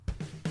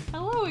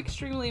Hello,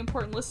 extremely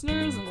important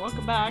listeners, and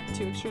welcome back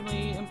to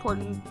extremely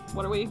important.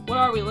 What are we?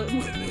 I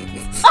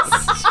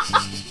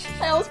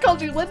almost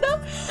called you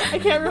Linda. I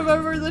can't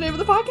remember the name of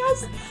the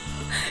podcast.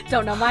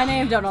 Don't know my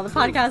name. Don't know the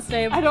podcast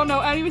name. I don't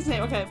know anyone's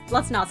name. Okay.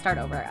 Let's not start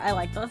over. I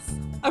like this.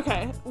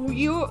 Okay,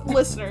 you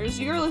listeners,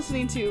 you're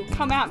listening to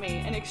Come At Me,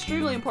 an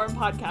extremely important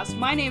podcast.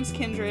 My name's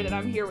Kindred, and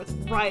I'm here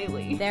with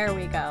Riley. There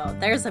we go.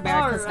 There's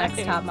America's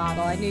Next Top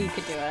Model. I knew you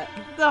could do it.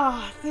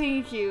 Oh,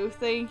 thank you.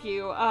 Every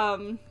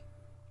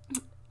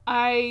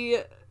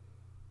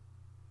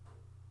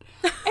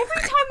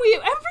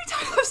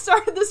time I've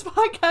started this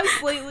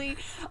podcast lately,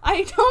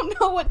 I don't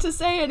know what to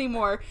say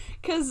anymore,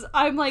 because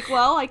I'm like,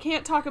 well, I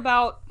can't talk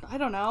about, I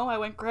don't know, I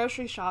went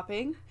grocery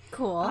shopping.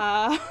 Cool.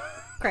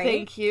 Great.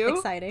 Thank you.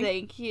 Exciting.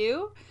 Thank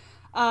you.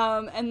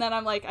 And then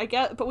I'm like,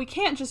 but we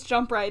can't just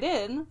jump right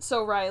in.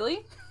 So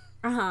Riley.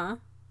 Uh-huh.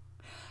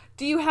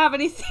 Do you have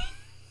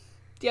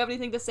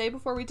anything to say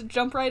before we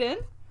jump right in?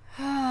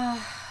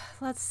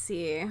 Let's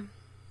see.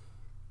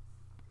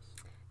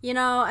 You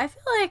know, I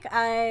feel like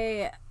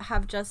I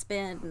have just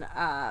been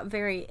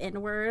very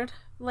inward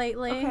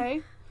lately.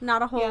 Okay.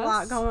 Not a whole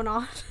lot going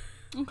on.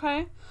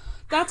 Okay.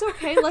 That's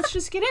okay. Let's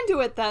just get into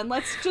it then.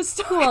 Let's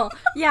just... Cool.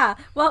 Yeah.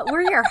 Well,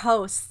 we're your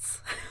hosts.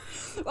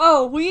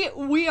 Oh,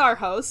 we are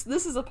hosts.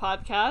 This is a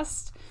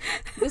podcast.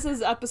 This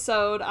is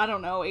episode, I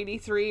don't know,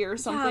 83 or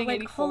something, yeah,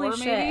 like, 84 holy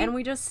maybe. shit. And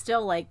we just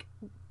still, like,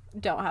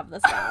 don't have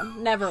this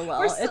down. Never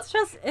will.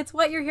 It's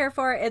what you're here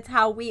for. It's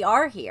how we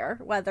are here,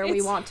 whether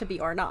we want to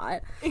be or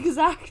not.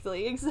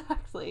 Exactly.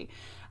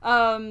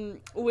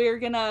 We're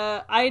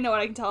gonna... I know what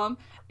I can tell them.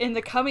 In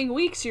the coming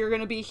weeks, you're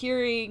gonna be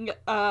hearing,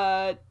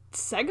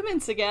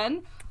 segments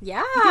again.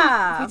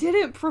 Yeah. We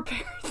didn't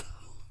prepare them.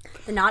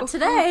 Not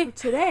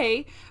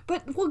today,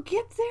 but we'll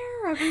get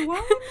there,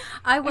 everyone.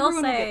 I will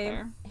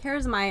say,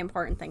 here's my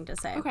important thing to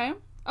say.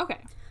 Okay.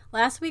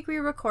 Last week we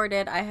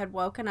recorded, I had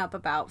woken up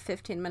about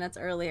 15 minutes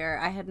earlier.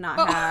 I had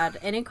not had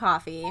any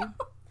coffee,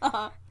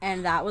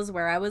 and that was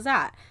where I was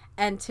at.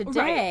 And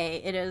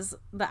today, it is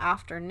the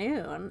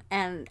afternoon,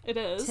 and it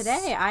is.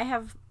 Today I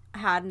have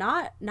had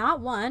not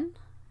one,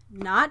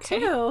 not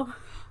two.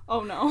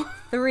 Oh no.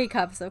 3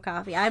 cups of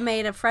coffee. I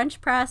made a French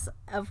press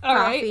of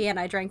coffee and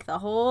I drank the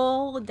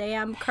whole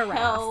damn carafe.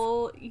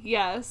 Hell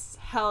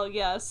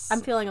yes.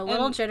 I'm feeling a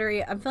little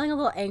jittery. I'm feeling a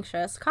little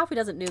anxious. Coffee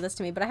doesn't do this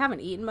to me, but I haven't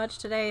eaten much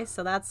today,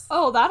 so that's...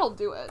 Oh, that'll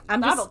do it.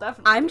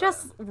 I'm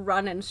just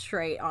running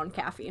straight on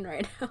caffeine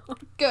right now.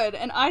 Good.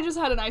 And I just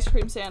had an ice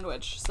cream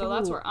sandwich, so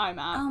that's where I'm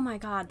at. Oh my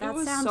god, that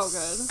sounds so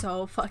good.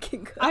 So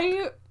fucking good.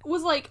 I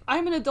was like,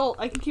 I'm an adult.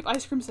 I can keep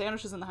ice cream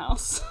sandwiches in the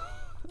house.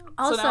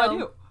 Also, so now I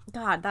do.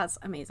 God, that's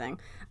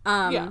amazing.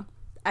 Yeah.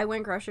 I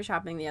went grocery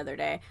shopping the other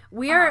day.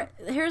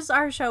 Here's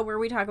our show where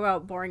we talk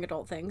about boring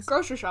adult things.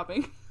 Grocery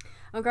shopping. I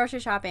went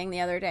grocery shopping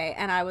the other day,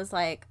 and I was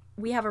like,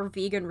 we have a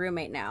vegan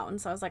roommate now. And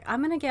so I was like,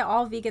 I'm going to get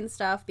all vegan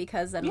stuff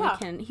because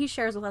then he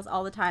shares with us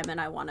all the time, and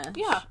I want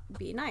to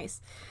be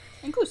nice.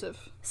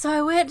 Inclusive. So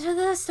I went to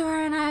the store,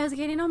 and I was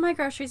getting all my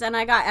groceries, and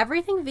I got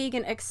everything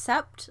vegan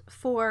except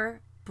for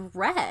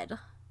bread.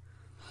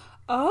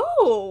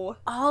 Oh.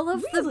 All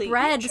of the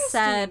bread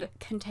said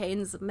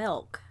contains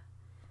milk.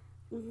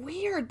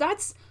 Weird. I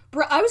was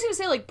going to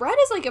say, like, bread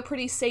is, like, a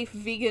pretty safe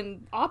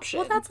vegan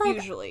option. Well, that's, like,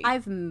 usually.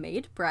 I've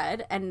made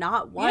bread, and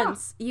not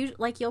once.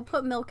 You'll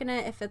put milk in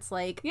it if it's,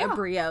 like, a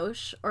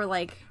brioche or,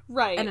 like,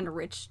 an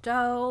enriched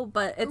dough,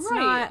 but it's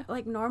not,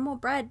 like, normal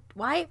bread.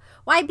 Why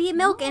be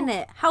milk in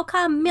it? How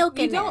come milk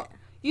in it?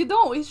 You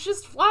don't. It's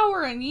just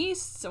flour and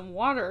yeast and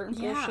water and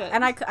bullshit.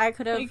 And I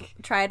could have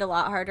tried a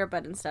lot harder,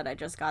 but instead I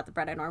just got the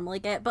bread I normally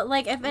get. But,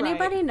 like, if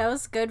anybody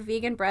knows good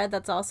vegan bread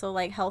that's also,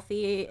 like,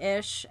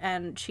 healthy-ish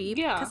and cheap,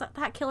 because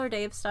that Killer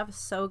Dave stuff is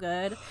so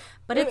good.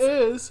 But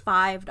it's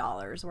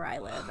 $5 where I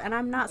live, and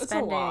I'm not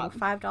spending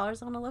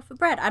 $5 on a loaf of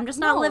bread. I'm just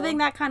not living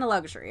that kind of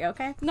luxury,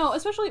 okay? No,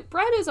 especially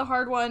bread is a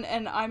hard one,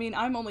 and I mean,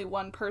 I'm only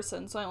one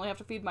person, so I only have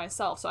to feed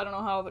myself, so I don't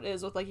know how it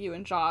is with, like, you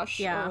and Josh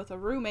or with a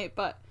roommate,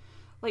 but...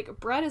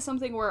 Like, bread is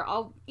something where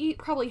I'll eat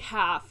probably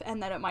half,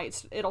 and then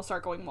it'll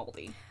start going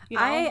moldy. You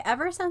know?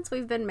 Ever since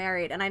we've been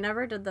married, and I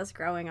never did this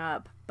growing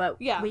up, but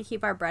we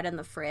keep our bread in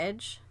the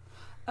fridge.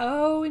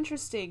 Oh,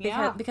 interesting,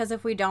 Because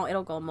if we don't,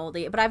 it'll go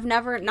moldy. But I've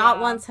never,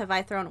 not once have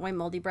I thrown away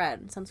moldy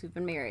bread since we've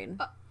been married.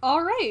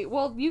 All right,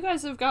 well, you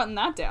guys have gotten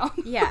that down.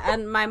 Yeah,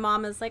 and my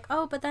mom is like,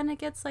 oh, but then it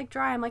gets, like,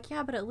 dry. I'm like,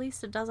 yeah, but at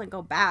least it doesn't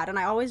go bad. And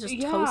I always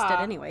just toast it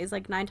anyways.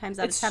 Like, 9 times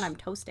out of 10, I'm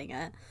toasting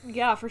it.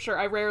 Yeah, for sure.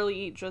 I rarely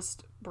eat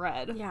just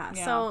bread. Yeah.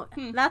 So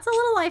that's a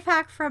little life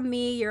hack from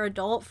me, your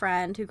adult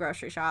friend who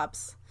grocery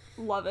shops.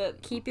 Love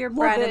it. Keep your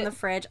bread in the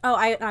fridge. Oh,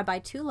 I buy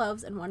 2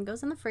 loaves, and one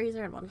goes in the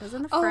freezer, and one goes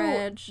in the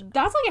fridge.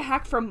 That's like a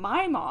hack from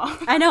my mom.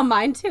 I know,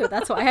 mine too.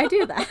 That's why I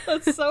do that.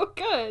 That's so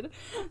good.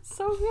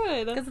 So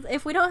good. Because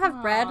if we don't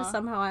have bread,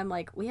 somehow I'm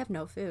like, we have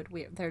no food.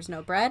 There's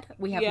no bread.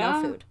 We have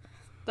no food.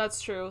 That's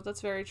true.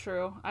 That's very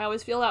true. I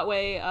always feel that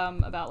way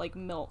about, like,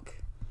 milk.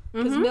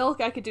 Because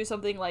milk, I could do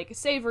something, like,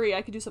 savory.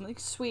 I could do something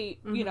sweet,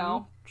 you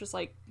know, just,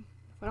 like,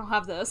 if I don't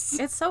have this.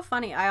 It's so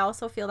funny. I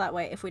also feel that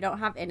way if we don't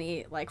have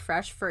any, like,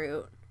 fresh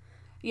fruit.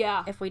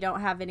 Yeah. If we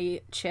don't have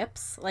any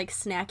chips, like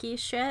snacky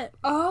shit.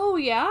 Oh,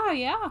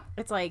 yeah.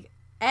 It's like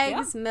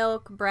eggs,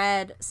 milk,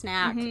 bread,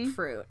 snack,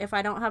 fruit. If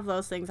I don't have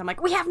those things, I'm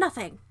like, we have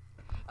nothing.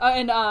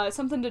 And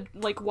something to,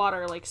 like,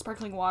 water, like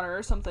sparkling water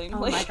or something. Oh,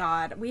 like... my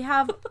God. We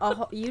have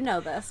you know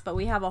this, but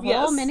we have a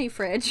whole mini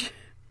fridge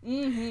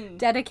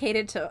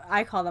dedicated to,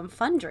 I call them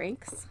fun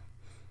drinks.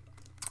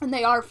 And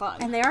they are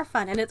fun.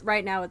 And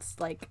right now it's,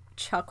 like,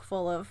 chock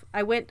full of...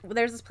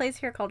 There's this place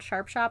here called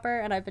Sharp Shopper,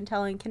 and I've been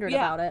telling Kindred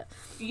about it.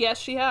 Yes,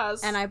 she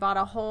has. And I bought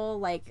a whole,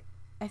 like,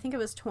 I think it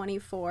was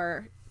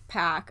 24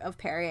 pack of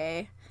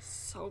Perrier.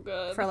 So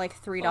good. For,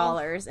 like,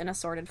 $3 in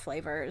assorted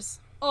flavors.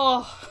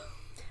 Oh,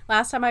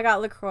 last time I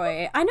got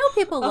LaCroix. I know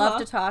people love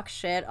to talk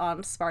shit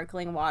on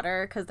sparkling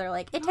water because they're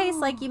like, it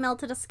tastes like you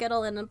melted a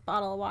Skittle in a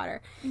bottle of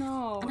water.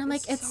 No. And I'm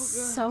like, it's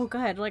so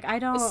good. Like, I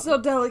don't... It's so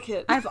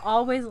delicate. I've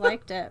always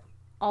liked it.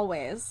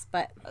 Always.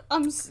 But...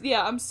 I'm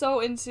so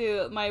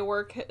into... My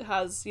work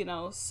has,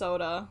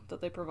 soda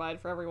that they provide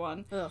for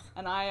everyone. Ugh.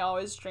 And I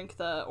always drink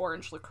the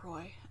orange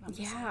LaCroix. And I'm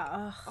just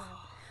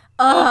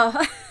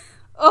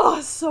oh,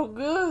 it's so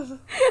good.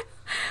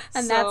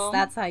 And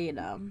that's how you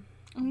know.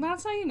 And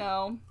that's how you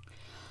know.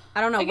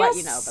 I don't know what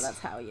you know, but that's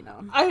how you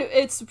know.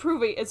 It's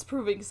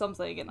proving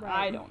something, and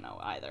right. I don't know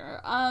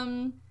either.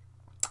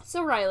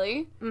 So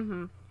Riley,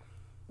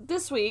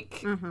 this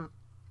week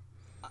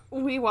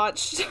we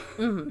watched,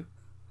 and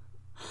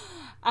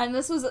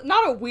this was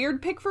not a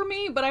weird pick for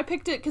me, but I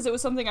picked it because it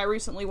was something I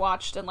recently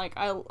watched, and like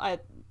I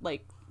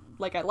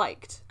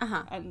liked,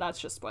 and that's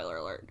just spoiler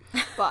alert.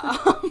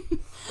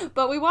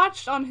 But we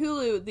watched on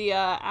Hulu the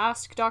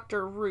Ask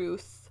Dr.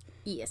 Ruth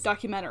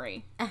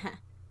documentary,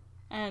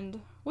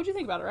 and. What'd you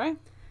think about it,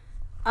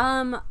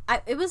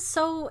 right? It was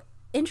so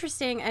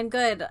interesting and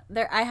good.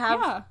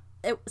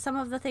 Some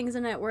of the things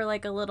in it were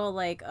like a little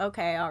like,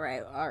 okay, all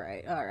right.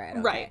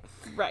 Okay.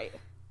 Right.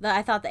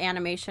 I thought the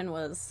animation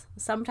was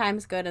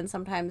sometimes good and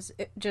sometimes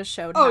it just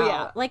showed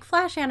how, like,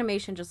 Flash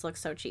animation just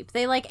looks so cheap.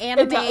 They like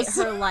animate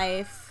her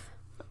life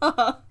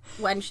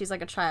when she's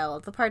like a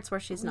child. The parts where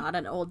she's not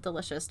an old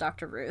delicious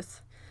Dr.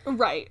 Ruth.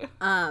 Right.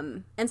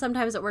 And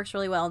sometimes it works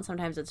really well and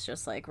sometimes it's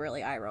just like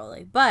really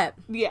eye-rolly. But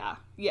yeah.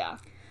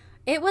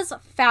 It was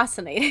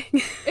fascinating.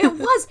 It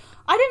was.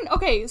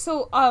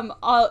 So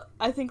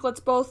I think let's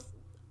both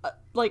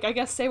I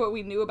guess say what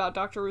we knew about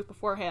Dr. Ruth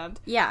beforehand.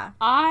 Yeah.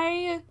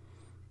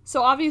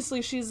 So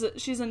obviously she's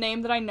a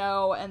name that I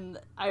know, and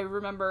I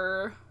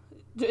remember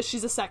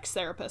she's a sex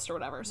therapist or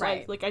whatever. So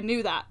right. I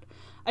knew that.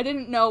 I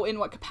didn't know in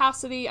what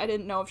capacity. I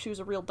didn't know if she was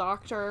a real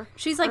doctor.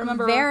 She's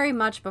very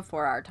much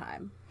before our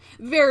time.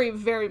 Very,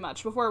 very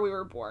much before we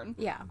were born.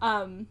 Yeah.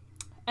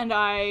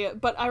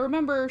 But I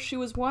remember she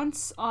was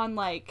once on,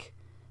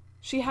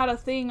 she had a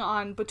thing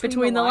on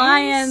Between the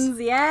Lions.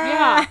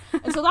 Yeah.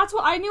 And so that's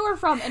what I knew her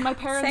from, and my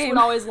parents would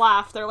always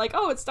laugh. They're like,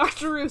 oh, it's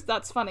Dr. Ruth,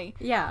 that's funny.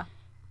 Yeah.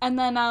 And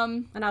then,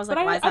 and I was like,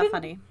 why is that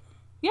funny?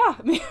 Yeah,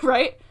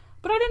 right?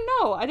 But I didn't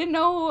know. I didn't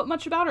know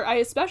much about her. I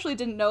especially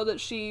didn't know that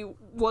she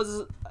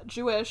was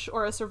Jewish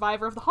or a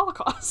survivor of the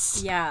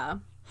Holocaust. Yeah.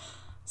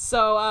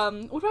 So,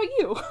 what about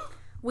you?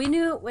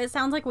 It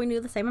sounds like we knew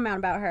the same amount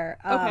about her.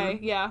 Okay,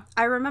 yeah.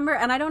 I remember,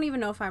 and I don't even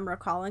know if I'm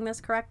recalling this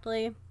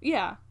correctly.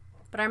 Yeah.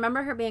 But I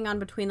remember her being on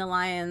Between the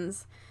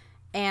Lions,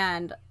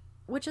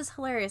 which is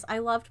hilarious. I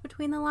loved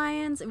Between the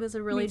Lions. It was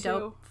a really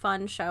dope,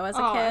 fun show as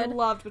a kid. I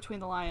loved Between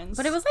the Lions.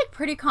 But it was,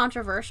 pretty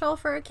controversial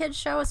for a kid's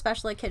show,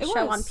 especially a kid's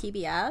show on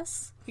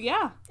PBS.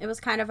 Yeah. It was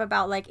kind of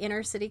about,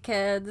 inner city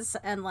kids,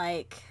 and,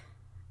 I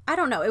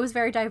don't know. It was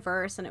very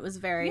diverse, and it was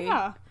very...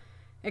 Yeah.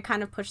 It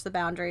kind of pushed the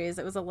boundaries.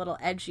 It was a little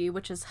edgy,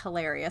 which is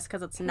hilarious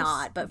because it's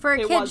not. But for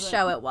a kid's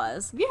show, it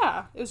was.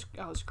 Yeah, it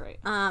was great.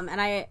 And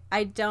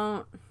I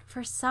don't,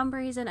 for some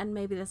reason, and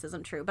maybe this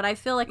isn't true, but I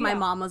feel like my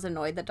mom was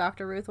annoyed that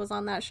Dr. Ruth was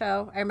on that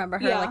show. I remember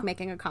her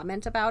making a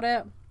comment about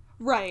it.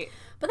 Right.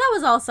 But that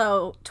was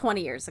also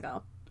 20 years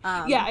ago.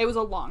 Yeah, it was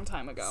a long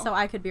time ago. So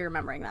I could be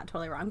remembering that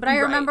totally wrong. But I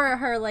remember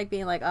her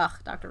being like, ugh,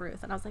 Dr.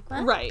 Ruth. And I was like,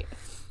 what?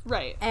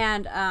 Right.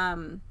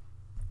 And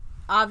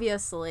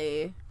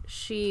obviously...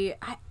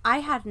 I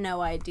had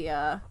no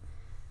idea,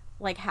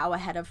 how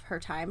ahead of her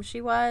time she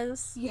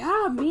was.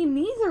 Yeah, me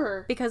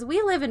neither. Because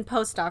we live in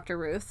post-Dr.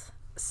 Ruth.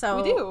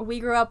 So we do. We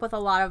grew up with a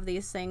lot of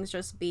these things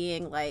just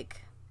being,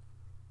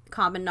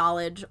 common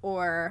knowledge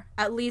or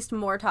at least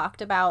more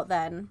talked about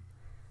than,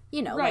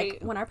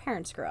 when our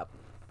parents grew up.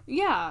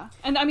 Yeah.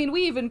 And,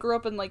 we even grew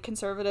up in,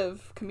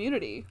 conservative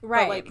community.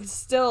 Right. But,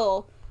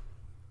 still,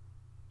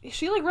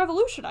 she,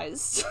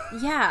 revolutionized.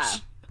 Yeah.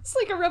 It's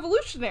a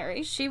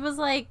revolutionary. She was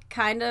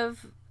kind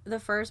of the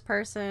first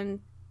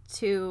person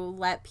to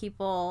let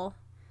people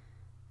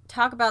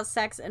talk about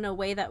sex in a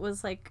way that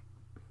was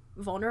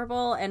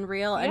vulnerable and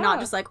real and not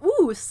just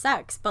ooh,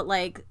 sex, but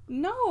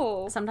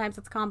no. Sometimes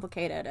it's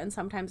complicated and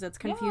sometimes it's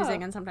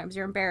confusing and sometimes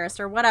you're embarrassed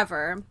or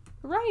whatever.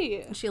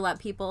 Right. And she let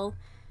people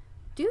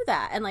do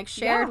that and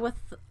shared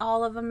with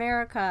all of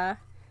America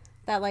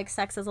that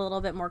sex is a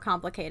little bit more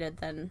complicated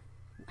than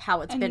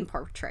how it's been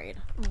portrayed.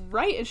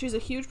 Right, and she's a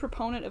huge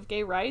proponent of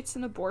gay rights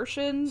and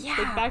abortion,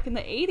 back in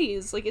the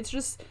 80s. It's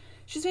just,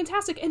 she's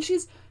fantastic, and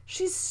she's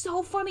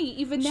so funny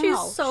even now.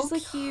 She's so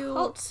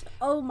cute.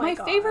 Oh my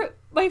god.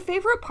 My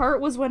favorite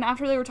part was when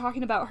after they were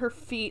talking about her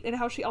feet and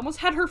how she almost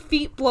had her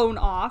feet blown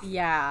off.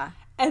 Yeah.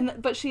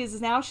 But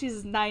she's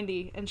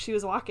 90 and she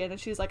was walking and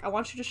she's like, I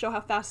want you to show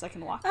how fast I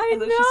can walk.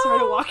 And then she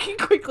started walking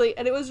quickly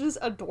and it was just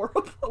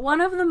adorable.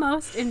 One of the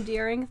most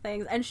endearing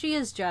things, and she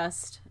is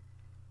just,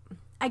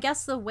 I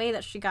guess the way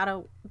that she got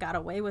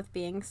away with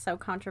being so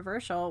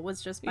controversial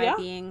was just by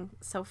being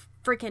so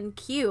freaking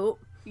cute.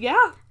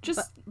 Yeah,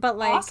 but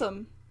like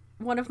awesome.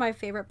 One of my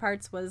favorite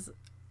parts was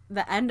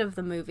the end of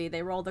the movie.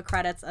 They roll the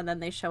credits and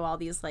then they show all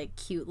these like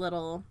cute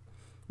little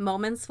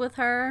moments with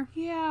her.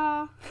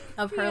 Yeah.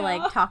 Of her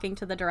like talking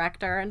to the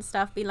director and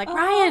stuff, being like,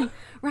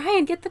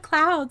 Ryan, get the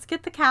clouds,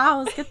 get the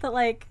cows, get the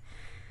like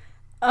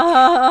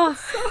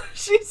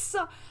she's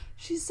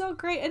so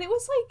great. And it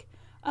was like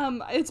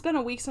it's been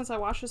a week since I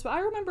watched this, but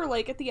I remember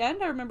like at the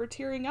end I remember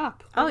tearing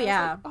up. Oh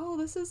yeah. I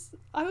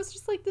was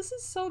just like, this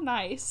is so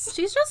nice.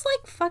 She's just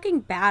like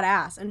fucking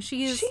badass, and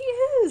she is.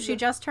 She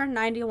just turned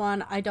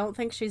 91. I don't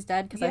think she's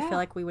dead because I feel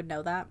like we would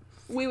know that.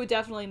 We would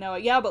definitely know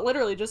it. Yeah, but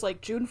literally just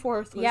like June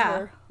 4th was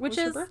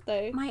her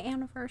birthday. My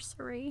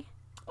anniversary.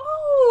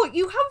 Oh,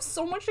 you have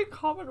so much in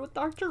common with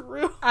Dr.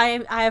 Ruth.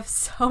 I have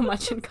so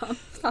much in common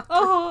with Dr.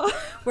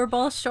 Ruth. We're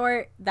both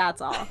short,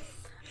 that's all.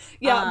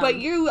 Yeah, but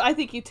I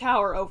think you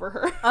tower over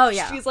her. Oh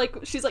yeah. She's like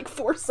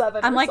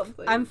 4'7" I'm or like,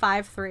 something. I'm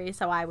 5'3",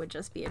 so I would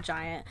just be a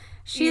giant.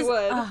 You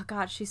would. Oh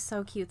god, she's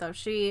so cute though.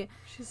 She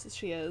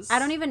is. I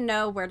don't even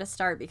know where to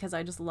start because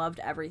I just loved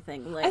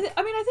everything. Like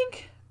I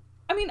think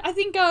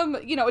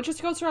it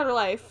just goes throughout her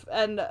life,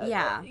 and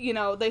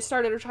they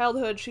started her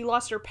childhood. She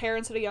lost her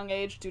parents at a young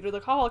age due to the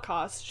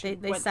Holocaust.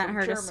 They sent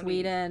her to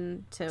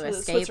Sweden to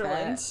escape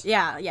it.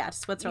 Yeah, to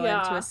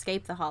Switzerland to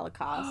escape the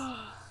Holocaust.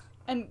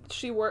 And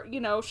she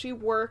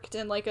worked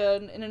in like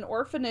in an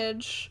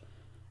orphanage,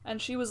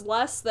 and she was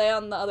less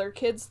than the other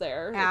kids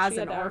there. As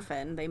an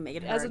orphan, they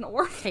made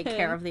her take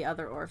care of the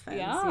other orphans.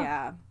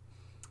 Yeah.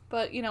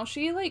 But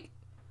she like,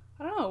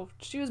 I don't know.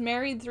 She was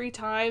married 3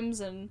 times,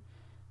 and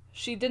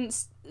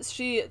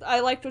I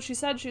liked what she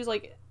said. She's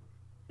like,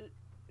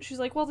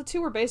 well, the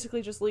 2 were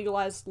basically just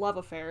legalized love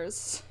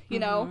affairs, you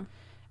know?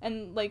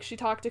 And, like, she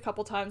talked a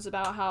couple times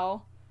about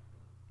how,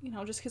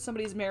 just because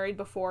somebody's married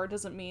before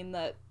doesn't mean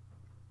that,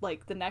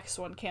 like, the next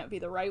one can't be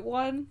the right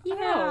one. Yeah. I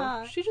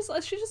don't know. She just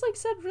like,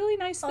 said really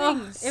nice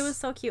things. It was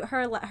so cute.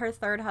 Her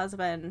third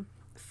husband,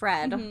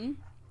 Fred. Mm-hmm.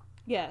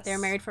 Yes. They were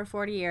married for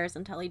 40 years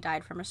until he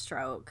died from a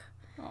stroke.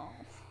 Oh.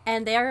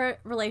 And their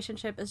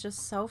relationship is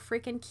just so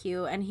freaking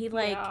cute. And he,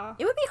 like,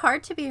 it would be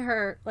hard to be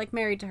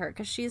married to her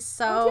because she's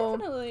so... Oh,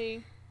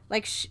 definitely.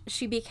 Like,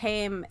 she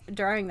became,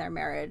 during their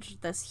marriage,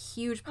 this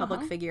huge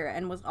public figure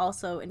and was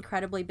also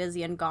incredibly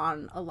busy and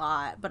gone a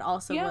lot, but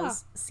also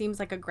seems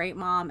like a great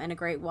mom and a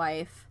great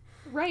wife.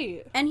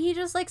 Right. And he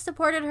just, like,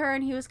 supported her,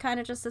 and he was kind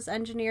of just this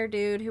engineer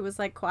dude who was,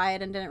 like,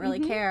 quiet and didn't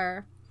really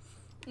care.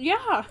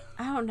 Yeah.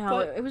 I don't know.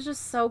 It was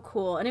just so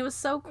cool. And it was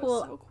so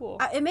cool.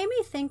 It made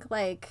me think,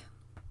 like...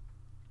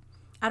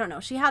 I don't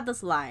know. She had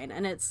this line,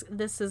 and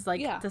this is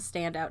like the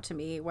standout to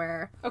me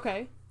where...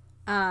 Okay.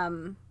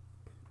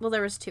 Well,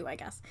 there was 2, I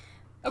guess.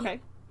 Okay.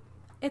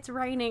 It's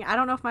raining. I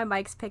don't know if my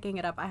mic's picking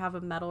it up. I have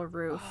a metal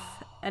roof,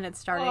 and it's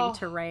starting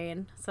to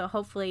rain. So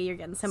hopefully you're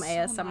getting some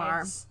ASMR.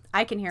 Nice.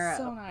 I can hear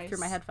it through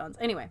my headphones.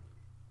 Anyway.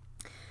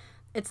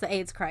 It's the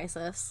AIDS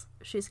crisis.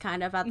 She's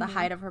kind of at the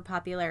height of her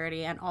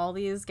popularity, and all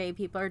these gay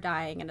people are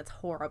dying, and it's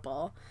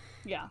horrible.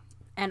 Yeah.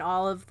 And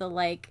all of the,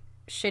 like...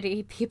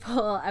 shitty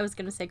people, I was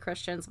gonna say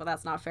Christians, but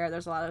that's not fair.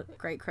 There's a lot of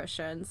great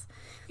Christians.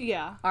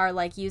 Yeah. Are,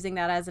 like, using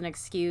that as an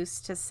excuse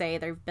to say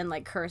they've been,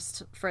 like,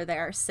 cursed for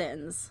their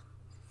sins.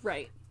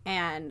 Right.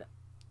 And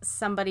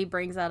somebody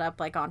brings that up,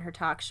 like, on her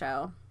talk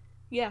show.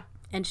 Yeah.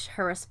 And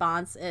her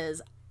response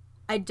is,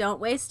 I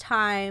don't waste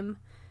time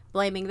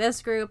blaming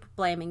this group,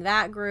 blaming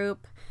that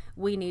group.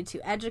 We need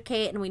to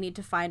educate and we need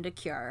to find a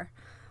cure.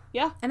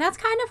 Yeah. And that's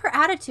kind of her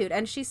attitude.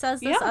 And she says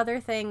this other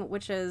thing,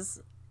 which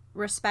is...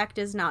 respect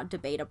is not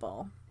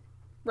debatable.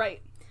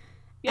 Right.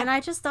 Yeah. And I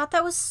just thought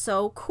that was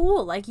so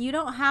cool. Like, you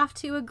don't have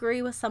to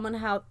agree with someone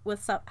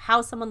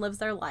how someone lives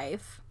their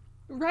life.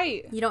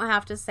 Right. You don't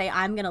have to say,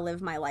 I'm going to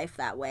live my life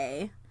that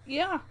way.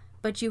 Yeah.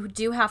 But you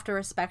do have to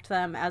respect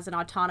them as an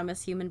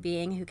autonomous human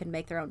being who can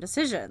make their own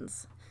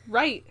decisions.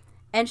 Right.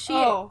 And she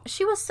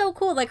was so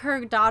cool. Like,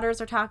 her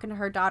daughters are talking to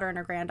her daughter and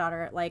her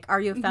granddaughter, like,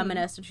 are you a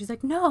feminist? And she's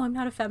like, no, I'm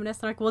not a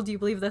feminist. And I'm like, well, do you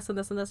believe this and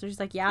this and this? And she's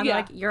like, yeah. I'm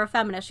like, you're a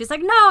feminist. She's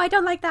like, no, I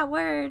don't like that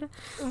word.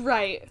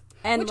 Right.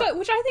 And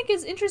which I think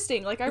is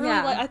interesting. Like, I really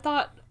I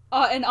thought,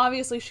 and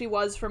obviously she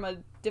was from a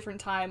different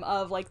time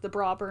of, like, the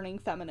bra-burning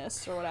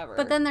feminists or whatever.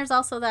 But then there's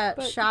also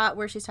that shot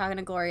where she's talking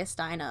to Gloria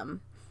Steinem.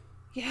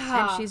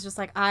 Yeah. And she's just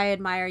like, I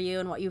admire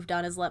you, and what you've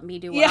done is let me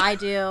do what I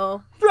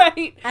do.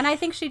 Right. And I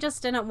think she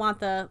just didn't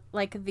want the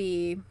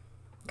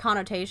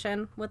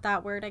connotation with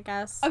that word, I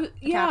guess.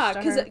 Yeah,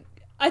 because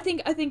I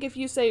think if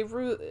you say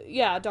Ruth,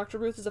 Dr.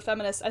 Ruth is a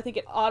feminist, I think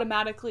it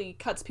automatically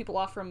cuts people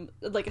off from,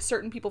 like, a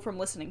certain people from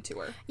listening to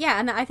her. Yeah,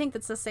 and I think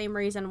that's the same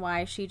reason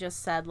why she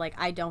just said, like,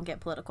 I don't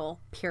get political,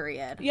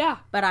 period. Yeah.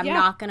 But I'm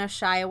not going to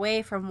shy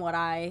away from what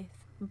I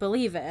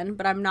believe in,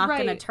 but I'm not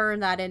going to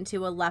turn that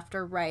into a left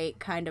or right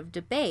kind of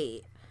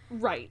debate.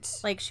 Right.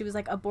 Like, she was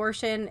like,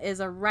 abortion is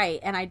a right,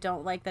 and I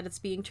don't like that it's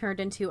being turned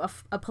into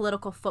a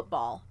political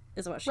football,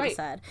 is what she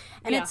said.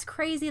 And it's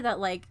crazy that,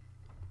 like,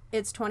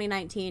 it's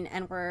 2019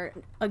 and we're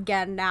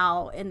again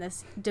now in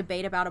this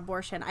debate about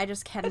abortion. I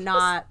just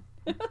cannot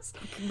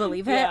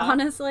believe it,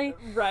 honestly.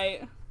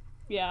 Right.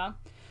 Yeah.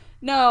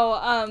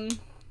 No,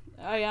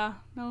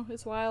 no,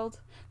 it's wild.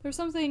 There's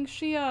something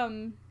she,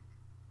 dang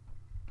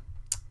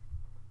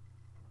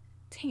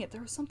it,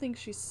 there was something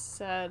she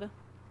said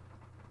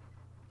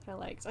that I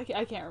liked. I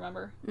can't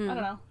remember. I don't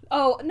know.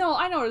 Oh, no,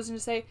 I know what I was going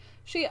to say.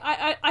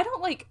 I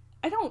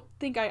don't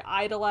think I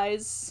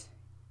idolize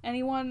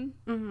anyone.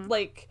 Mm-hmm.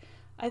 Like,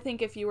 I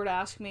think if you were to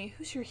ask me,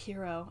 who's your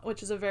hero?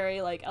 Which is a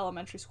very, like,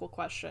 elementary school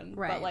question.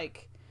 Right. But,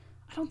 like,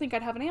 I don't think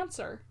I'd have an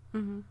answer.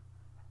 Mm-hmm.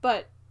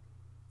 But,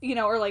 you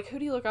know, or, like, who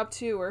do you look up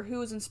to? Or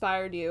who has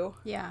inspired you?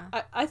 Yeah.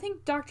 I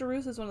think Dr.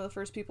 Ruth is one of the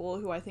first people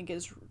who I think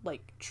is,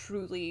 like,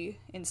 truly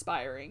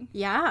inspiring.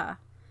 Yeah.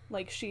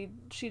 Like, she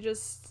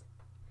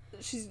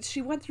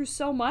went through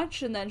so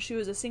much, and then she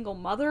was a single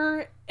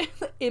mother.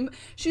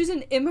 She was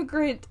an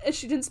immigrant.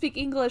 She didn't speak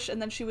English,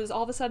 and then she was,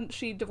 all of a sudden,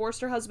 she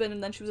divorced her husband,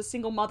 and then she was a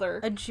single mother.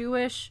 A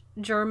Jewish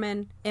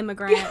German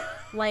immigrant. Yeah.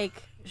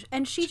 Like,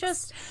 and she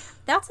just,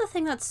 that's the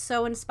thing that's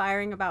so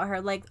inspiring about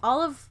her. Like,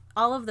 all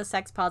of the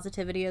sex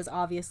positivity is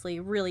obviously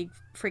really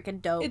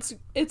freaking dope.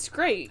 It's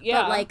great,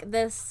 yeah. But, like,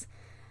 this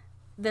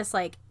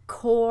like,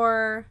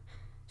 core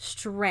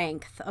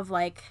strength of,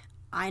 like,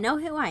 I know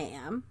who I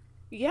am.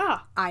 Yeah.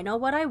 I know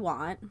what I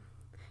want.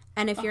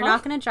 And if you're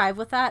not going to jive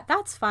with that,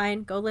 that's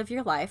fine. Go live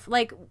your life.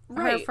 Like,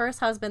 her first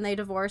husband, they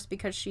divorced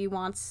because she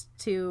wants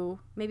to,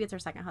 maybe it's her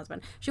second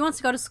husband. She wants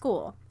to go to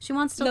school. She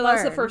wants to learn. No,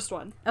 that's the first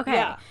one. Okay.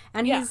 Yeah.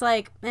 And he's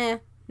like,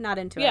 not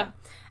into it.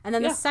 And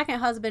then the second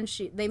husband,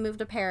 they moved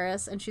to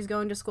Paris, and she's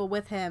going to school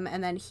with him.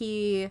 And then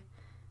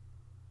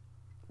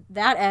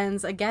that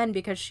ends again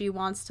because she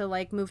wants to,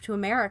 like, move to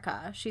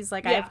America. She's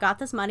like, I've got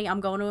this money. I'm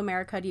going to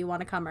America. Do you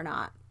want to come or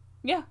not?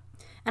 Yeah.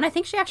 And I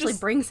think she actually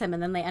brings him,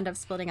 and then they end up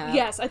splitting up.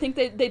 Yes, I think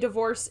they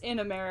divorce in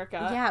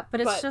America. Yeah,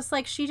 but it's just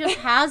like, she just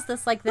has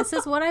this, like, this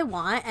is what I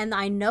want, and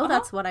I know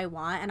that's what I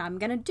want, and I'm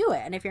going to do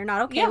it. And if you're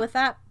not okay with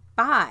that,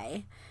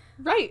 bye.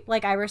 Right.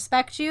 Like, I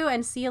respect you,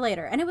 and see you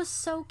later. And it was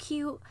so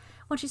cute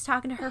when she's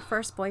talking to her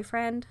first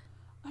boyfriend.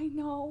 I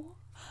know.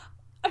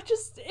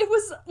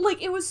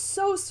 It was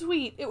so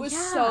sweet. It was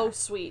so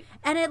sweet.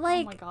 And it,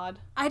 like, oh my God.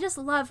 I just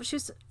love,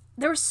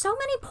 there were so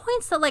many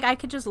points that, like, I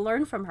could just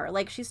learn from her.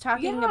 Like, she's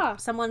talking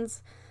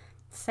someone's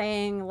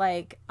saying,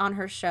 like, on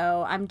her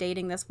show, I'm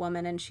dating this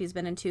woman and she's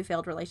been in 2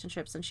 failed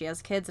relationships and she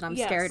has kids, and I'm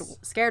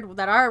scared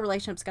that our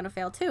relationship's gonna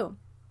fail too.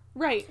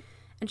 Right.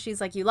 And she's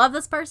like, you love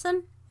this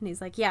person? And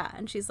he's like, yeah.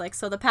 And she's like,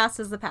 so the past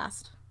is the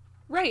past.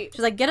 Right.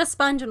 She's like, get a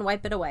sponge and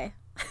wipe it away.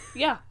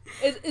 Yeah.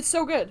 It's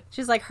so good.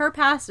 She's like, her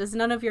past is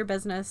none of your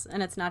business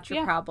and it's not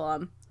your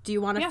problem. Do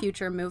you want a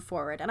future? Move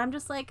forward. And I'm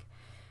just like,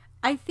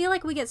 I feel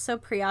like we get so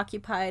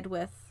preoccupied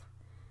with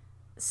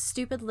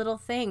stupid little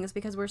things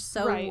because we're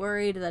so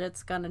worried that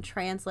it's going to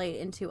translate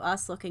into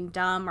us looking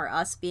dumb or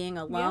us being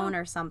alone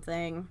or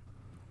something.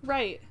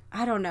 Right.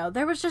 I don't know.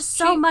 There was just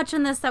so much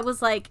in this that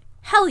was like,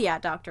 hell yeah,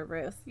 Dr.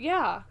 Ruth.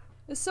 Yeah.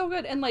 It's so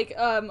good. And, like,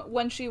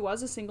 when she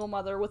was a single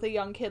mother with a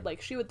young kid,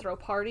 like, she would throw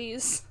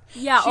parties.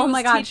 Yeah, oh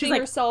my God. She's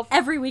like, herself,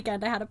 every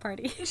weekend I had a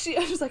party. She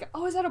was like, oh,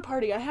 I was at a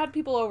party. I had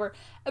people over.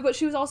 But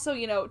she was also,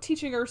 you know,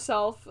 teaching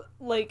herself,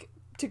 like,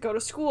 to go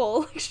to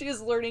school. Like, she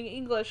is learning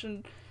English,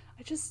 and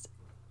I just,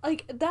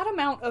 like, that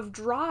amount of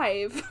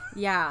drive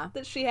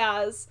that she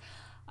has,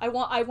 I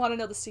want to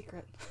know the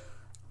secret.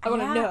 I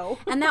want to know.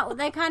 And that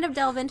they kind of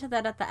delve into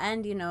that at the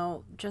end, you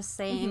know, just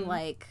saying,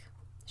 like,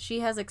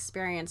 she has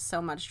experienced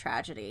so much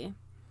tragedy.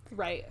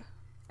 Right.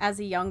 As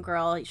a young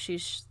girl,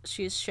 she's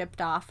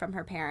shipped off from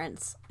her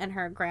parents and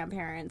her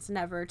grandparents,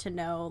 never to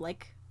know,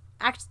 like,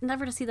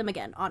 never to see them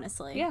again,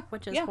 honestly. Yeah.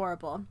 Which is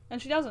horrible.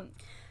 And she doesn't.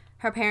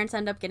 Her parents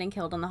end up getting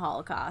killed in the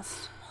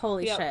Holocaust.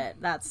 Holy shit.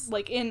 That's...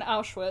 like, in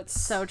Auschwitz.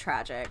 So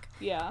tragic.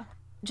 Yeah.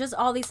 Just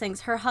all these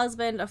things. Her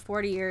husband of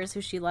 40 years,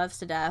 who she loves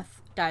to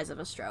death, dies of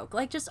a stroke.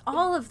 Like, just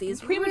all of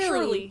these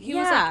prematurely. Really,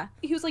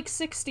 he was like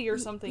 60 or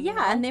something. Yeah, you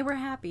know? And they were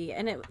happy.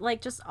 And it,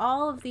 like, just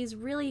all of these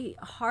really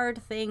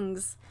hard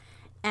things.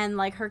 And,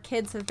 like, her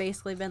kids have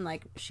basically been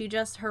like,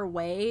 her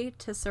way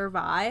to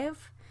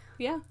survive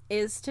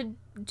is to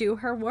do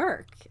her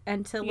work.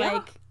 And to,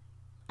 like...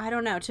 I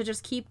don't know, to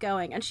just keep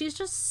going. And she's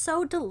just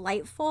so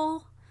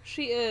delightful.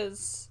 She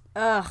is.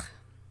 Ugh.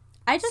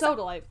 So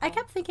delightful. I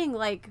kept thinking,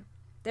 like,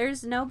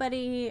 there's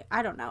nobody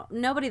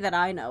that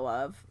I know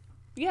of.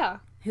 Yeah.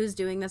 Who's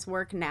doing this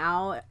work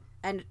now.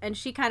 And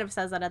she kind of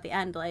says that at the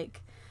end,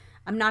 like,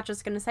 I'm not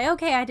just going to say,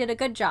 okay, I did a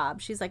good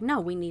job. She's like, no,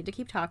 we need to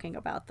keep talking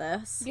about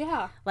this.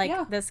 Yeah. Like,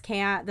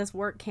 this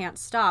work can't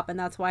stop. And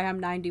that's why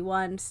I'm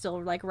 91,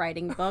 still, like,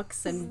 writing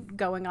books and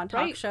going on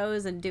talk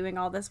shows and doing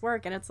all this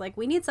work. And it's like,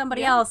 we need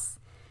somebody else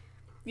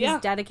who's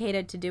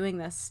dedicated to doing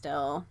this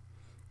still.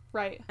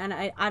 Right. And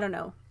I don't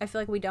know. I feel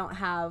like we don't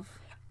have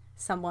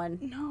someone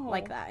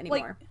like that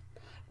anymore.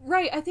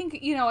 Right. I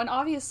think, you know, and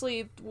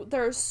obviously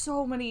there's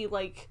so many,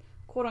 like,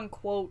 quote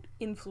unquote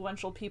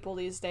influential people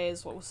these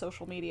days with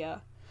social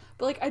media.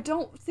 But, like, I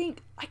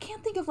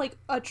can't think of, like,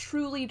 a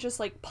truly just,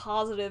 like,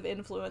 positive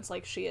influence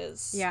like she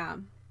is. Yeah.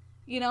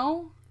 You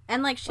know?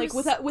 And, like, she's...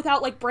 Like,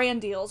 without, like,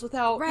 brand deals,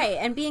 without... Right,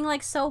 and being,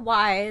 like, so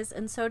wise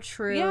and so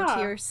true to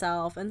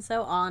yourself and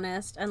so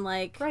honest and,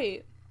 like...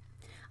 Right.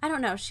 I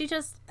don't know. She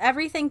just...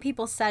 Everything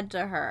people said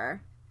to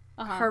her,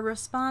 her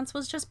response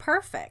was just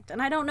perfect.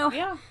 And I don't know...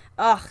 Yeah.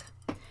 Ugh.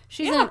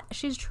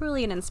 She's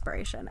truly an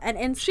inspiration. An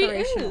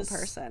inspirational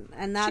person.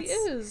 And that's... She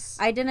is.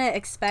 I didn't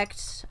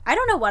expect... I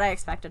don't know what I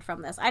expected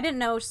from this. I didn't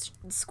know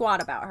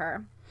squat about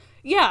her.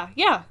 Yeah.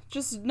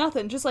 Just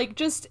nothing.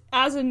 Just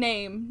as a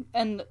name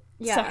and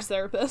sex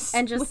therapist.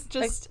 And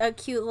just a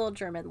cute little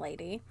German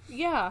lady.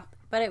 Yeah.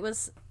 But it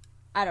was,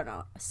 I don't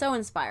know, so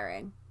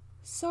inspiring.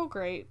 So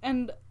great.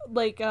 And,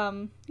 like,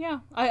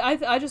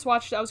 I just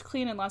watched... I was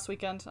cleaning last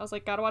weekend. I was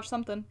like, gotta watch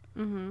something.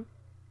 Mm-hmm.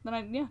 Then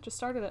I just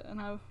started it,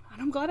 and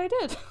I'm glad I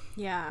did.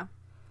 Yeah.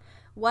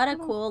 What a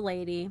cool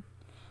lady.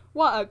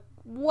 What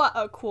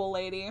a cool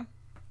lady.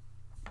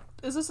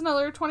 Is this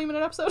another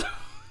 20-minute episode?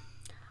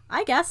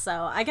 I guess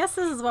so. I guess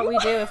this is what we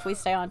do if we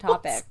stay on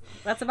topic.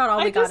 That's about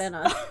all we got in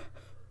us.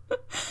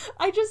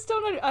 I just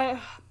don't...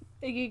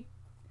 you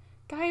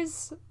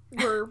guys,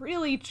 we're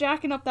really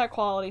jacking up that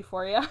quality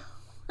for you.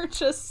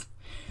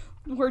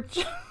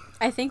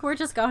 I think we're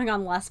just going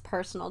on less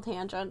personal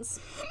tangents.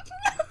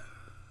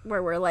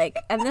 Where we're like,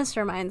 and this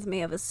reminds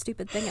me of a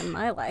stupid thing in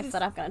my life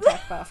that I'm going to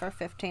talk about for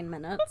 15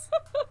 minutes.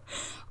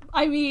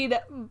 I mean,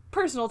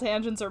 personal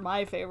tangents are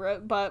my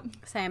favorite, but...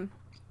 Same.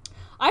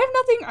 I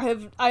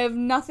have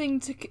nothing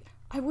to...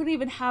 I wouldn't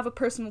even have a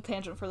personal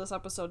tangent for this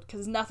episode,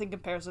 because nothing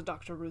compares to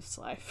Dr. Ruth's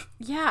life.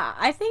 Yeah,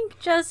 I think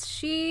just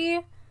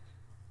she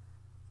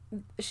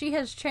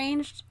has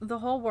changed the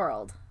whole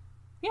world.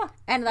 Yeah,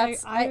 and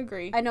that's... I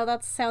agree. I know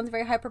that sounds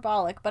very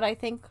hyperbolic, but I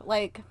think,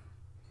 like...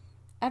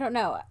 I don't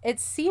know. It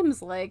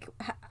seems like,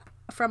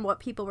 from what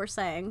people were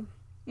saying,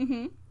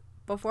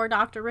 before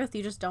Dr. Ruth,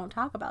 you just don't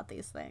talk about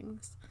these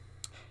things.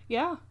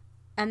 Yeah.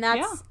 And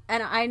that's,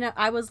 and I know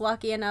I was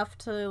lucky enough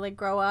to, like,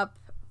 grow up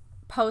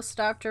post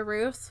Dr.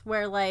 Ruth,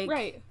 where,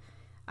 like,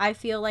 I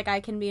feel like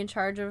I can be in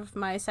charge of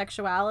my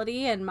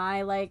sexuality and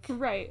my, like,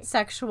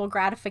 sexual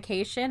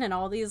gratification and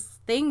all these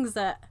things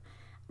that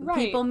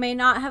people may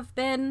not have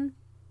been...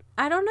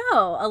 I don't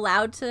know,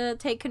 allowed to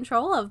take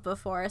control of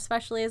before,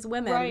 especially as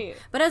women. Right.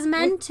 But as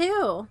men,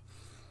 too.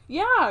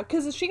 Yeah,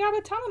 because she got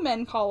a ton of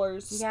men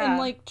callers. Yeah. And,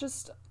 like,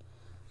 just...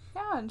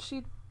 Yeah, and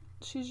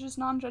she's just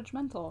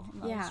non-judgmental.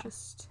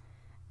 And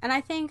And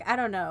I think, I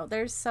don't know,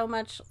 there's so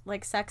much,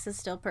 like, sex is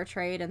still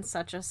portrayed in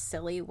such a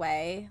silly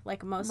way,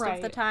 like, most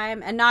of the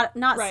time. And not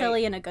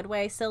silly in a good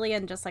way, silly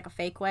in just, like, a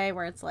fake way,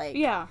 where it's, like...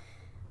 Yeah.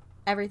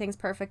 Everything's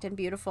perfect and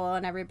beautiful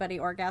and everybody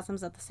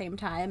orgasms at the same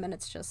time and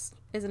it's just,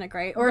 isn't it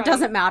great? Or it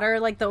doesn't matter,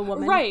 like the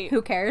woman,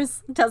 who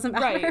cares? It doesn't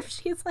matter if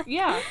she's like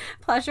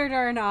pleasured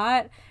or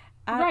not.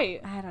 I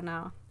don't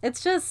know.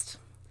 It's just,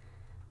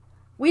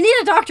 we need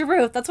a Dr.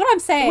 Ruth. That's what I'm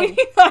saying.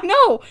 I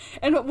know.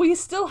 And we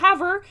still have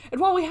her.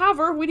 And while we have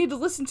her, we need to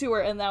listen to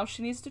her. And now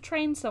she needs to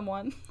train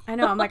someone. I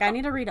know. I'm like, I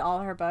need to read all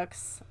her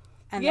books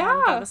and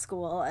then go to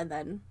school and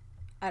then...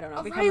 I don't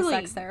know, become a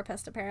sex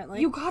therapist, apparently.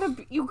 You gotta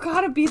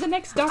be the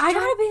next Dr. I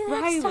gotta be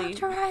the next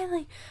Dr.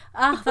 Riley.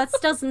 That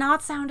does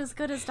not sound as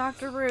good as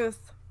Dr.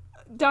 Ruth.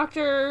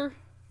 Dr.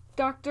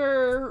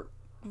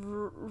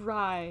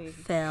 Riley.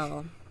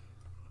 Phil.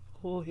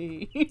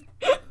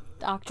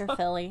 Dr.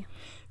 Philly.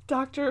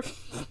 Dr.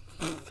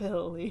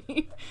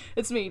 Philly.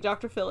 It's me,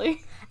 Dr.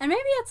 Philly. And maybe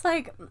it's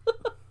like...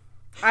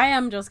 I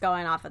am just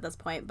going off at this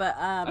point, but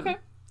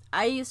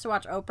I used to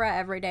watch Oprah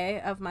every day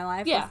of my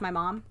life with my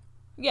mom.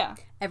 Yeah.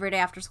 Every day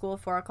after school,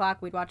 4 o'clock,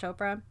 we'd watch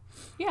Oprah.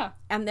 Yeah.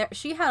 And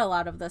she had a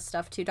lot of this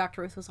stuff, too.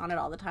 Dr. Ruth was on it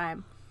all the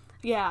time.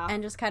 Yeah.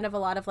 And just kind of a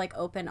lot of, like,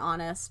 open,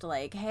 honest,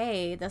 like,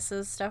 hey, this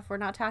is stuff we're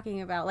not talking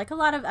about. Like, a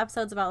lot of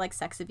episodes about, like,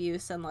 sex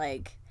abuse and,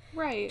 like...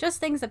 Just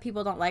things that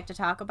people don't like to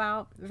talk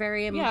about.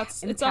 Very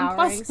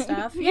empowering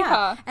stuff.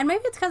 Yeah. And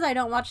maybe it's because I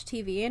don't watch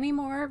TV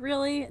anymore,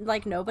 really.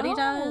 Like, nobody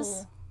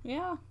does.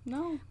 Yeah.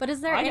 No. But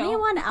is there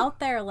anyone out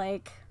there,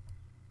 like,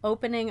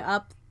 opening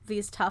up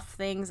these tough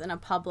things in a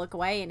public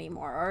way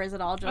anymore, or is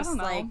it all just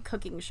like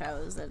cooking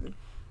shows? And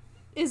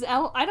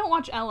I don't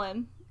watch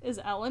Ellen.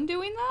 Is Ellen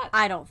doing that?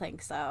 I don't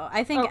think so.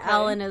 I think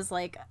Ellen is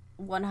like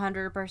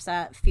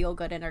 100% feel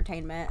good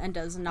entertainment and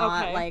does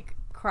not like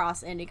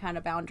cross any kind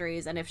of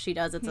boundaries, and if she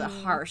does, it's a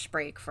harsh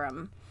break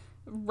from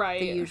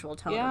the usual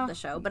tone of the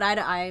show. But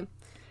I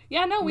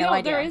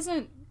there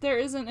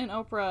isn't an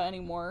Oprah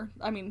anymore.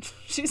 I mean,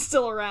 she's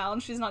still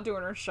around, she's not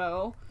doing her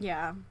show.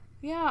 I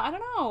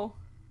don't know.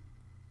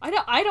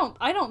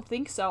 I don't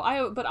think so.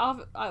 But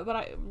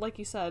I like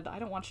you said, I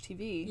don't watch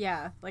TV.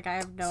 Yeah, like I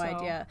have no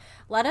idea.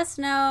 Let us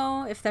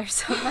know if there's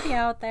somebody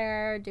out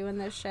there doing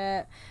this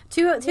shit.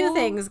 Two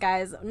things,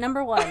 guys.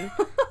 Number one,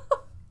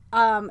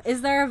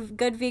 is there a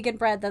good vegan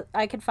bread that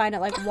I could find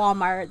at like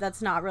Walmart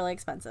that's not really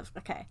expensive?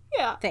 Okay.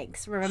 Yeah.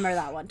 Thanks. Remember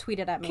that one. Tweet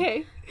it at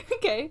me.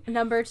 Okay.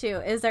 Number two,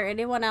 is there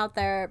anyone out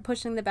there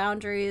pushing the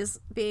boundaries,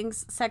 being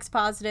sex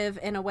positive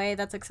in a way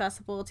that's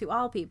accessible to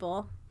all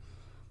people?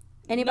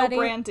 Anybody?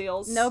 No brand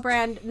deals. No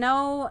brand.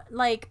 No,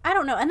 like, I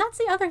don't know. And that's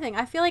the other thing.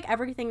 I feel like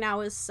everything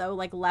now is so,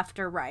 like, left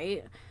or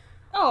right.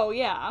 Oh,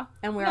 yeah.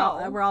 And we're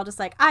all just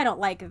like, I don't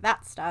like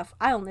that stuff.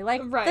 I only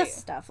like this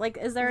stuff. Like,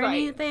 is there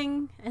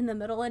anything in the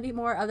middle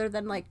anymore other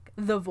than, like,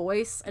 The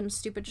Voice and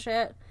stupid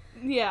shit?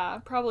 Yeah,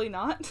 probably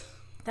not.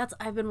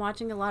 I've been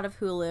watching a lot of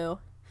Hulu.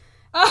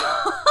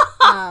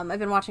 I've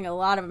been watching a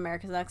lot of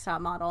America's Next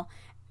Top Model.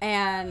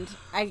 And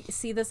I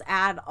see this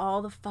ad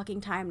all the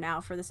fucking time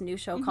now for this new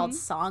show called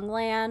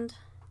Songland.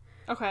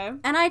 Okay.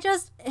 And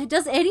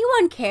does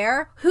anyone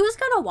care? Who's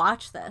gonna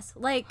watch this?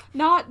 Like,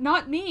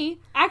 not me.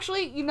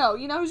 Actually, you know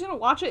who's gonna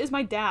watch it is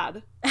my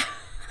dad.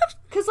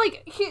 Cause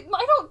like I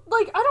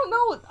don't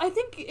know. I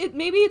think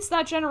maybe it's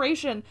that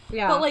generation.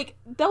 Yeah. But like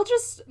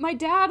my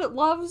dad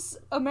loves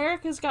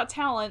America's Got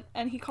Talent,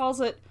 and he calls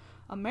it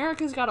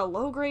America's Got a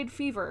Low Grade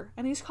Fever,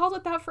 and he's called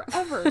it that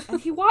forever. And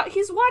he's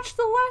watched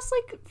the last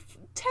like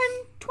 10,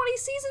 20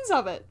 seasons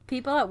of it.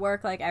 People at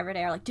work like every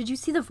day are like, did you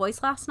see The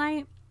Voice last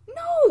night?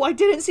 No, I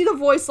didn't see The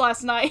Voice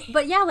last night.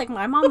 But yeah, like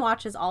my mom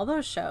watches all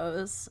those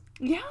shows.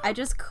 Yeah. I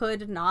just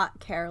could not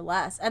care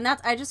less. And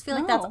I just feel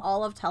like that's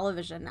all of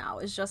television now.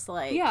 Is just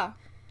like, yeah,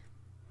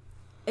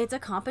 it's a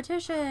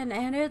competition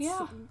and it's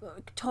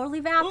totally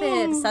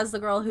vapid, says the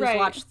girl who's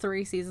watched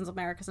 3 seasons of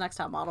America's Next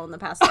Top Model in the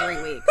past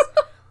 3 weeks.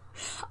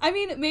 I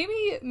mean,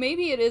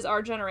 maybe it is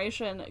our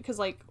generation, because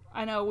like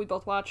I know we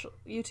both watch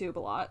YouTube a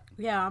lot.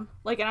 Yeah.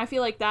 Like, and I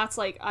feel like that's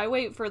like, I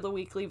wait for the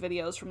weekly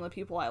videos from the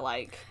people I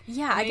like.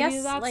 Yeah, I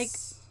guess that's like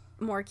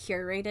more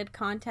curated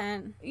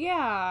content.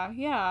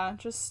 Yeah.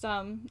 Just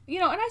and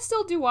I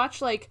still do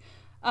watch like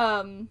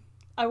I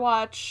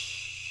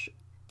watch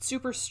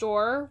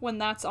Superstore when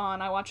that's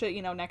on. I watch it,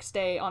 next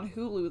day on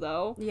Hulu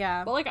though.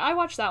 Yeah. But like I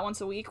watch that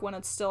once a week when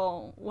it's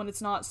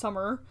not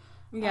summer.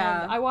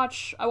 Yeah. And I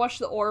watch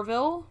the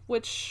Orville,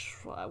 which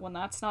when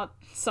that's not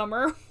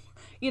summer,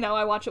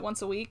 I watch it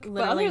once a week.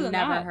 Literally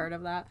never heard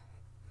of that.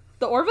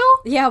 The Orville?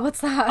 Yeah,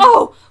 what's that?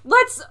 Riley.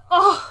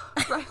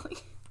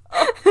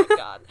 Oh my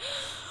god.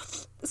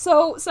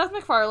 So Seth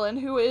MacFarlane,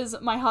 who is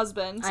my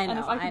husband, I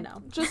know.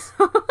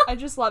 I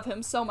just love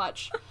him so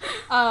much.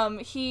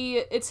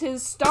 It's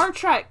his Star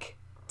Trek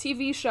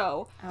TV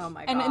show. Oh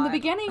my god. And in the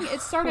beginning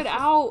it started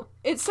out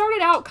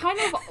kind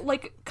of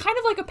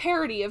like a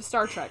parody of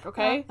Star Trek,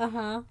 okay?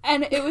 Uh-huh.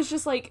 And it was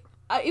just like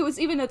it was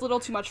even a little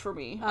too much for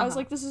me. I was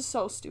like, this is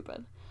so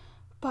stupid.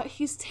 But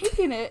he's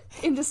taken it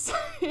in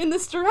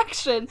this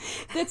direction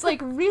that's like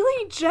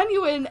really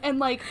genuine, and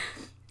like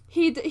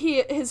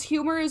his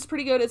humor is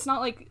pretty good. It's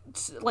not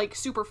like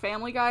super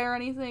Family Guy or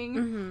anything.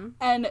 Mm-hmm.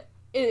 And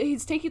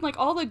he's taking like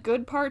all the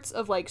good parts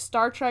of like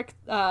Star Trek,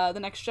 The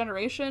Next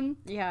Generation.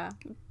 Yeah.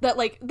 That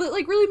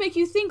really make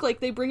you think. Like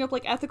they bring up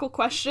like ethical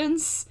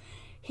questions.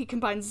 He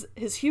combines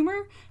his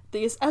humor,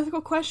 these ethical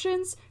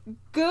questions,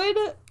 good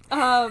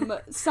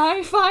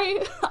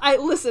sci-fi.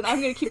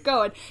 I'm gonna keep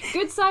going.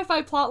 Good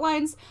sci-fi plot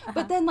lines,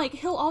 but then like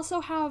he'll also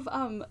have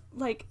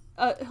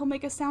he'll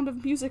make a Sound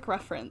of Music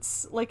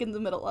reference like in the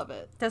middle of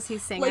it. Does he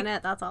sing in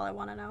it? That's all I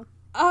want to know.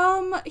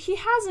 He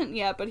hasn't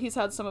yet, but he's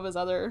had some of his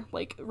other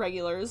like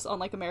regulars on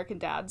like American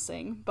Dad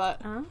sing.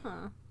 But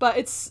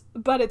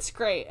it's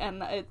great,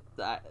 and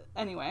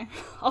anyway,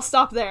 I'll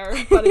stop there.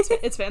 But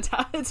it's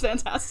fantastic. It's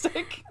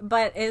fantastic.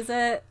 But is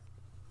it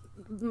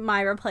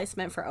my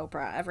replacement for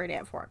Oprah every day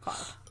at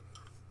 4:00?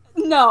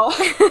 No,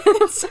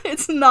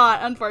 it's not.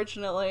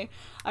 Unfortunately,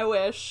 I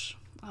wish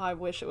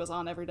it was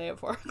on every day at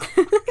 4.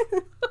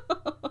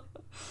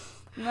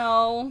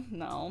 No.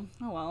 Oh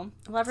well.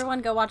 Well,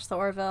 everyone go watch the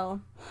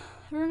Orville.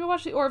 Everyone go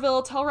watch the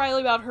Orville. Tell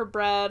Riley about her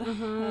bread.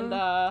 Mm-hmm. And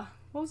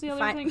what was the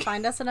other thing?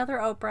 Find us another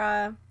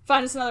Oprah.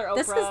 Find us another Oprah.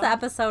 This is the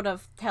episode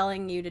of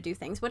telling you to do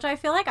things, which I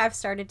feel like I've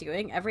started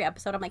doing every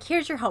episode. I'm like,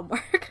 here's your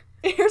homework.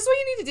 Here's what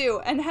you need to do.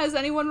 And has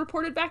anyone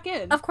reported back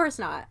in? Of course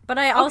not. But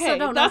I also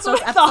don't know if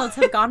those episodes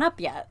have gone up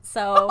yet.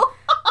 So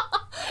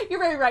you're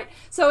very right.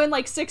 So in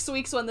like 6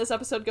 weeks when this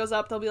episode goes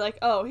up, they'll be like,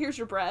 oh, here's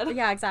your bread.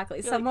 Yeah,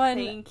 exactly. You're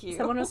thank you.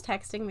 Someone was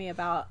texting me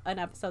about an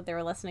episode they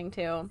were listening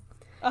to.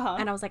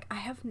 And I was like, I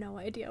have no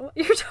idea what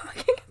you're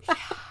talking about.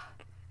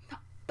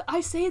 I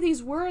say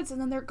these words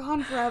and then they're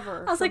gone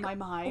forever from my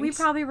mind. We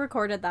probably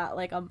recorded that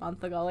like a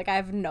month ago. Like I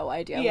have no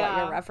idea what you're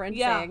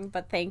referencing,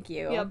 but thank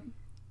you. Yep.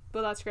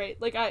 But that's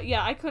great. Like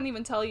I couldn't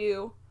even tell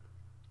you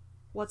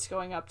what's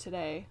going up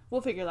today.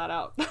 We'll figure that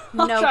out.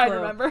 I'll try and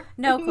remember.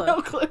 No clue.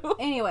 No clue.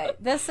 Anyway,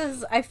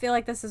 I feel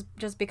like this is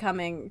just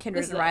becoming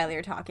Kindred and Riley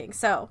are talking.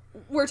 So.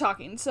 We're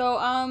talking. So,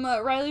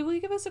 Riley, will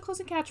you give us a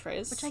closing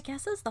catchphrase? Which I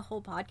guess is the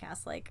whole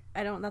podcast. Like,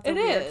 that's a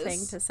weird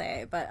thing to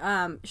say. But,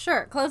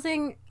 sure.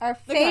 Closing our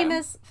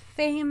famous,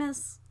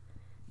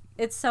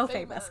 it's so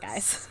famous,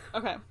 guys.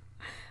 Okay.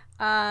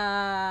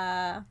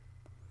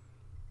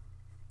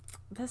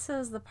 This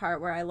is the part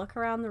where I look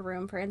around the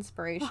room for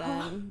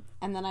inspiration,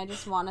 and then I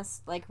just want to,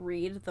 like,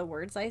 read the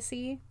words I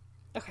see.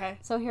 Okay.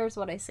 So here's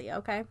what I see,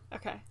 okay?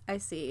 Okay. I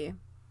see,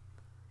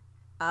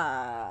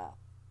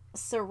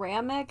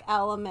 ceramic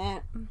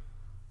element.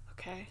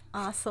 Okay.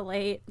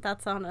 Oscillate.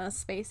 That's on a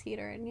space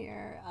heater in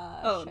here.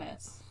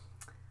 Nice.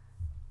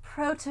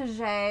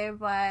 Protege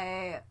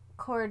by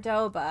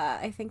Cordoba.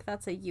 I think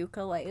that's a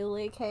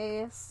ukulele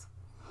case.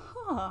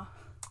 Huh.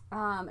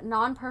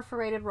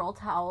 Non-perforated roll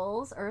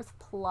towels, Earth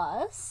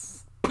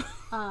Plus.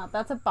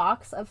 That's a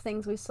box of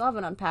things we still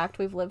haven't unpacked.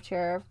 We've lived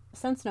here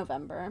since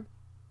November.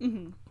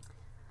 Mm-hmm.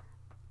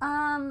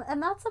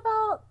 And that's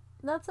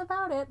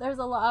about it. There's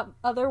a lot of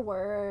other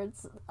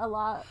words, a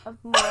lot of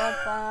more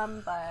of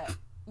them, but,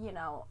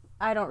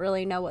 I don't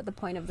really know what the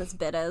point of this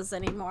bit is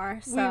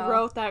anymore. So. We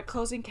wrote that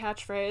closing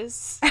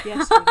catchphrase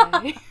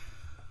yesterday.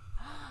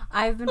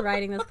 I've been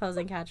writing this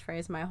closing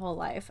catchphrase my whole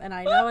life, and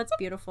I know it's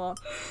beautiful.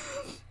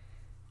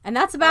 And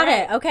that's about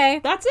it, okay?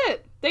 That's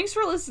it. Thanks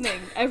for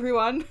listening,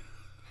 everyone.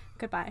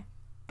 Goodbye.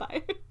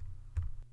 Bye.